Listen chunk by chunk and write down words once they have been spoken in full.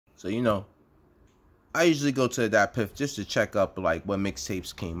So, you know, I usually go to the Datpiff just to check up, like, what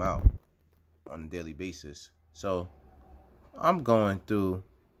mixtapes came out on a daily basis. So, I'm going through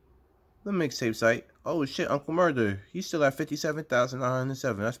the mixtape site. Oh, shit, Uncle Murder. He's still at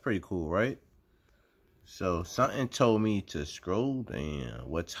 57,907. That's pretty cool, right? So, something told me to scroll down.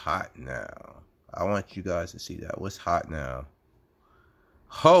 What's hot now? I want you guys to see that. What's hot now?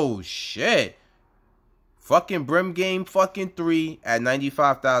 Oh, shit. Fucking Brim Game fucking 3 at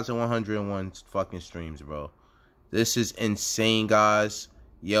 95,101 fucking streams, bro. This is insane, guys.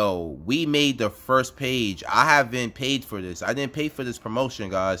 Yo, we made the first page. I haven't paid for this. I didn't pay for this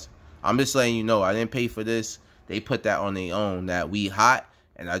promotion, guys. I'm just letting you know. I didn't pay for this. They put that on their own, that we hot.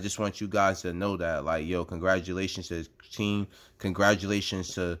 And I just want you guys to know that, like, yo, congratulations to the team.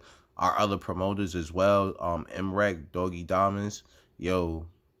 Congratulations to our other promoters as well. MREC, Doggy Diamonds. Yo,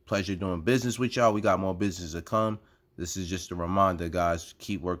 pleasure doing business with y'all. We got more business to come. This is just a reminder, guys.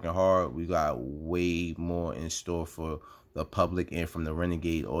 Keep working hard. We got way more in store for the public and from the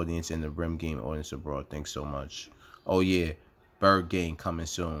Renegade audience and the Brim Game audience abroad. Thanks so much. Oh, yeah. Bird Game coming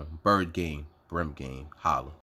soon. Bird Game. Brim Game. Holla.